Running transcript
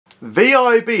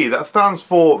VIB, that stands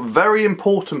for Very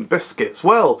Important Biscuits.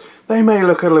 Well, they may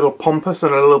look a little pompous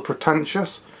and a little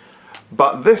pretentious,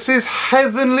 but this is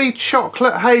heavenly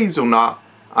chocolate hazelnut,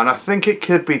 and I think it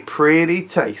could be pretty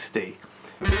tasty.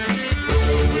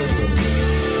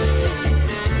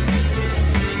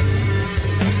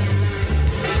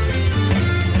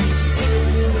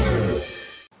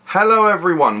 Hello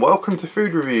everyone, welcome to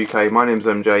Food Review UK. My name's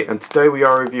MJ and today we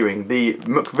are reviewing the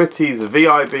McVities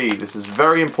VIB. This is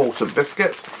Very Important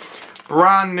Biscuits.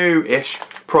 Brand new-ish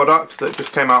product that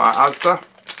just came out at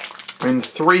Asda in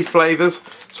 3 flavours.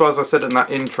 So as I said in that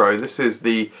intro, this is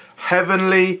the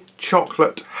Heavenly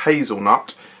Chocolate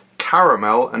Hazelnut,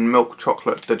 Caramel and Milk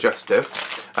Chocolate Digestive.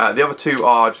 The other 2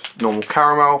 are just normal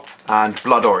caramel and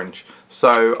blood orange.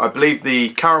 So I believe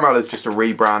the caramel is just a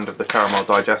rebrand of the caramel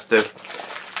digestive.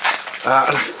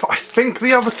 And I think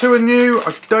the other 2 are new.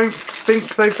 I don't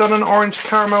think they've done an orange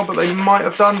caramel, but they might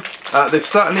have done. They've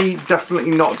certainly, definitely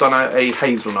not done a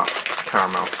hazelnut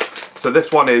caramel. So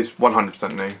this one is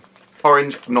 100% new.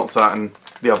 Orange, I'm not certain.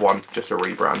 The other one, just a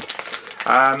rebrand.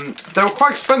 They were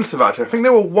quite expensive actually. I think they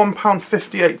were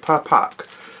 £1.58 per pack,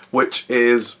 which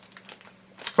is,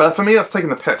 for me that's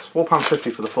taking the piss.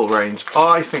 £4.50 for the full range.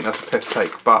 I think that's a piss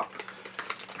take, but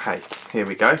hey, here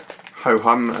we go.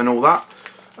 Ho-hum and all that.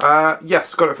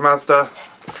 Yes, got it from Asda.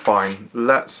 Fine,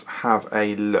 let's have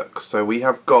a look. So we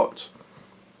have got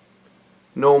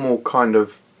normal kind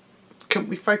of, can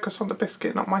we focus on the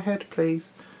biscuit, not my head please?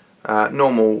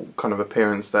 Normal kind of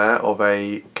appearance there of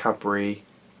a Cadbury,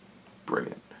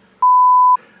 brilliant.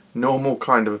 Normal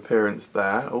kind of appearance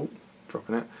there, oh,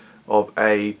 dropping it, of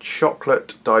a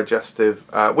chocolate digestive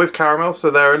with caramel. So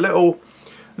they're a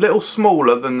little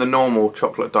smaller than the normal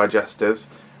chocolate digestives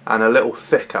and a little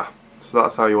thicker. So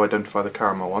that's how you identify the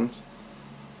caramel ones.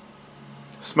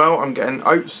 Smell, I'm getting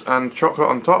oats and chocolate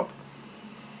on top.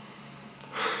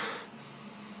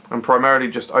 And primarily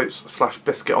just oats /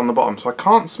 biscuit on the bottom. So I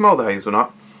can't smell the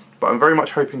hazelnut, but I'm very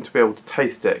much hoping to be able to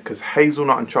taste it because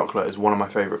hazelnut and chocolate is one of my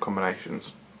favourite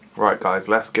combinations. Right guys,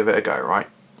 let's give it a go, right?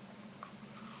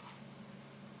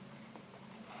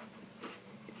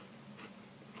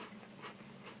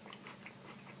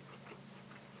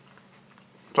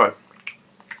 So,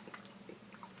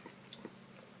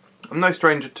 I'm no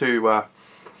stranger to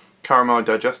caramel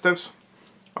digestives.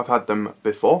 I've had them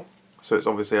before, so it's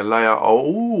obviously a layer.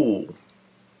 Oh,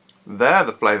 there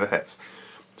the flavour hits.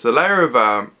 It's a layer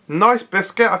of nice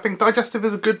biscuit. I think digestive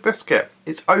is a good biscuit.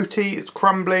 It's oaty, it's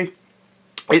crumbly,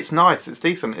 it's nice, it's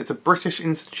decent. It's a British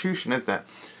institution, isn't it?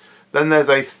 Then there's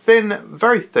a thin,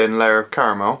 very thin layer of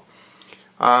caramel,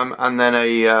 and then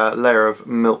a layer of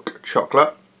milk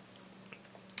chocolate.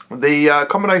 The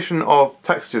combination of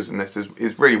textures in this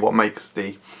is really what makes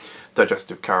the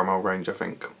digestive caramel range, I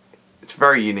think. It's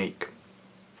very unique.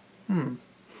 Because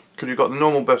you've got the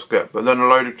normal biscuit, but then a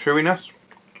load of chewiness,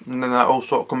 and then that all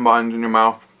sort of combines in your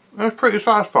mouth. It's pretty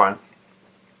satisfying.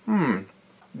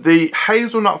 The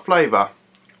hazelnut flavour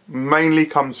mainly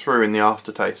comes through in the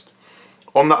aftertaste.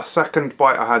 On that second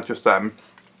bite I had just then,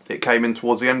 it came in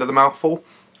towards the end of the mouthful.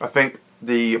 I think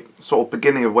the sort of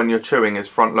beginning of when you're chewing is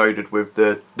front loaded with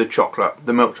the chocolate.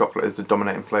 The milk chocolate is the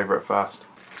dominating flavour at first.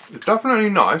 It's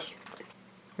definitely nice.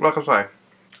 Like I say,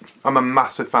 I'm a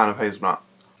massive fan of hazelnut.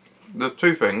 There's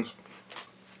 2 things.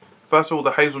 First of all,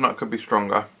 the hazelnut could be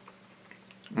stronger.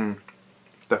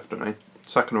 Definitely.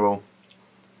 Second of all,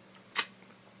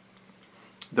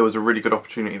 there was a really good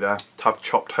opportunity there to have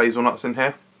chopped hazelnuts in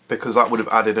here, because that would have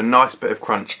added a nice bit of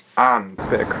crunch and a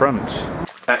bit of crunch,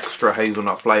 extra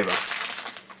hazelnut flavour,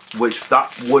 which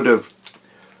that would have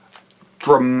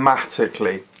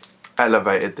dramatically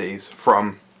elevated these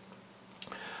from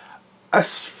a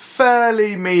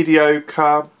fairly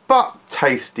mediocre but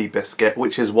tasty biscuit,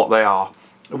 which is what they are.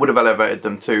 It would have elevated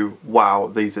them to, wow,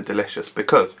 these are delicious,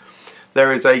 because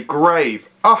there is a grave,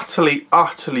 utterly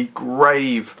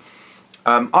grave,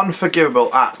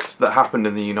 unforgivable act that happened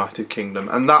in the United Kingdom,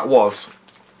 and that was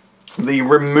the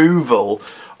removal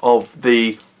of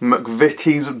the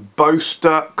McVities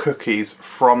Boaster cookies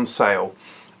from sale.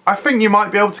 I think you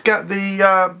might be able to get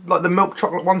the like the milk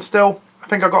chocolate one still. I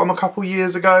think I got them a couple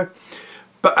years ago.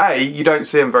 But A, you don't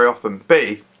see them very often.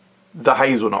 B, the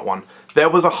hazelnut one. There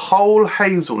was a whole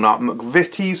hazelnut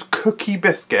McVities cookie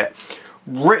biscuit,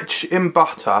 rich in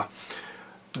butter.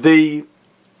 The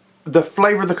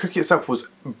flavour of the cookie itself was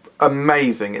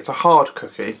amazing. It's a hard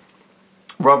cookie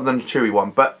rather than a chewy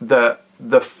one, but the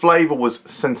flavour was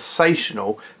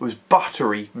sensational. It was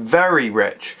buttery, very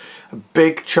rich,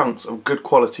 big chunks of good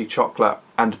quality chocolate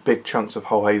and big chunks of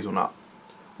whole hazelnut.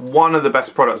 One of the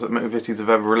best products that McVities have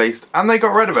ever released, and they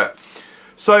got rid of it.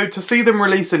 So to see them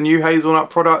release a new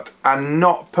hazelnut product and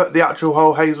not put the actual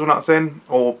whole hazelnuts in,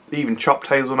 or even chopped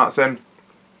hazelnuts in,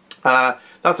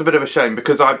 that's a bit of a shame,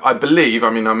 because I believe,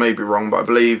 I mean I may be wrong, but I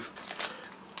believe,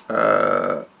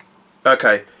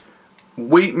 okay,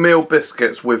 wheatmeal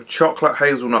biscuits with chocolate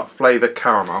hazelnut flavour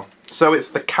caramel. So it's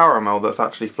the caramel that's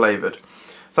actually flavoured.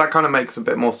 So that kind of makes a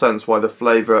bit more sense why the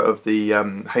flavour of the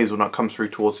hazelnut comes through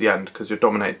towards the end, because you're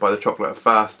dominated by the chocolate at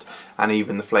first, and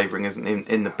even the flavouring isn't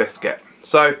in the biscuit.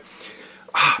 So,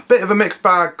 a bit of a mixed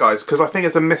bag, guys, because I think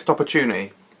it's a missed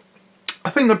opportunity.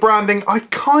 I think the branding, I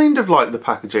kind of like the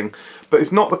packaging, but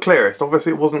it's not the clearest.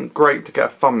 Obviously it wasn't great to get a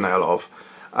thumbnail of.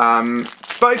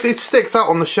 But it sticks out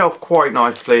on the shelf quite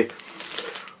nicely.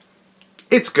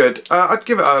 It's good. I'd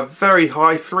give it a very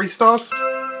high 3 stars.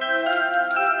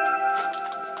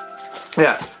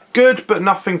 Yeah, good, but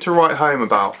nothing to write home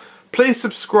about. Please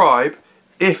subscribe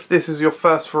if this is your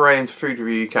first foray into Food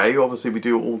Review UK. Obviously we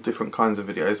do all different kinds of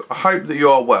videos. I hope that you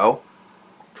are well.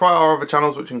 Try our other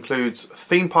channels, which includes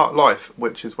Theme Park Life,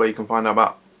 which is where you can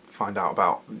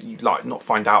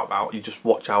you just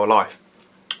watch our life.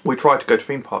 We try to go to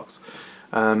theme parks.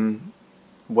 When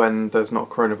there's not a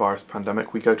coronavirus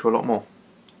pandemic, we go to a lot more.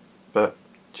 But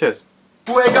cheers.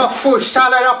 We got food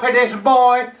salad up in this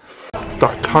boy.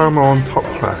 That caramel on top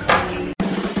there.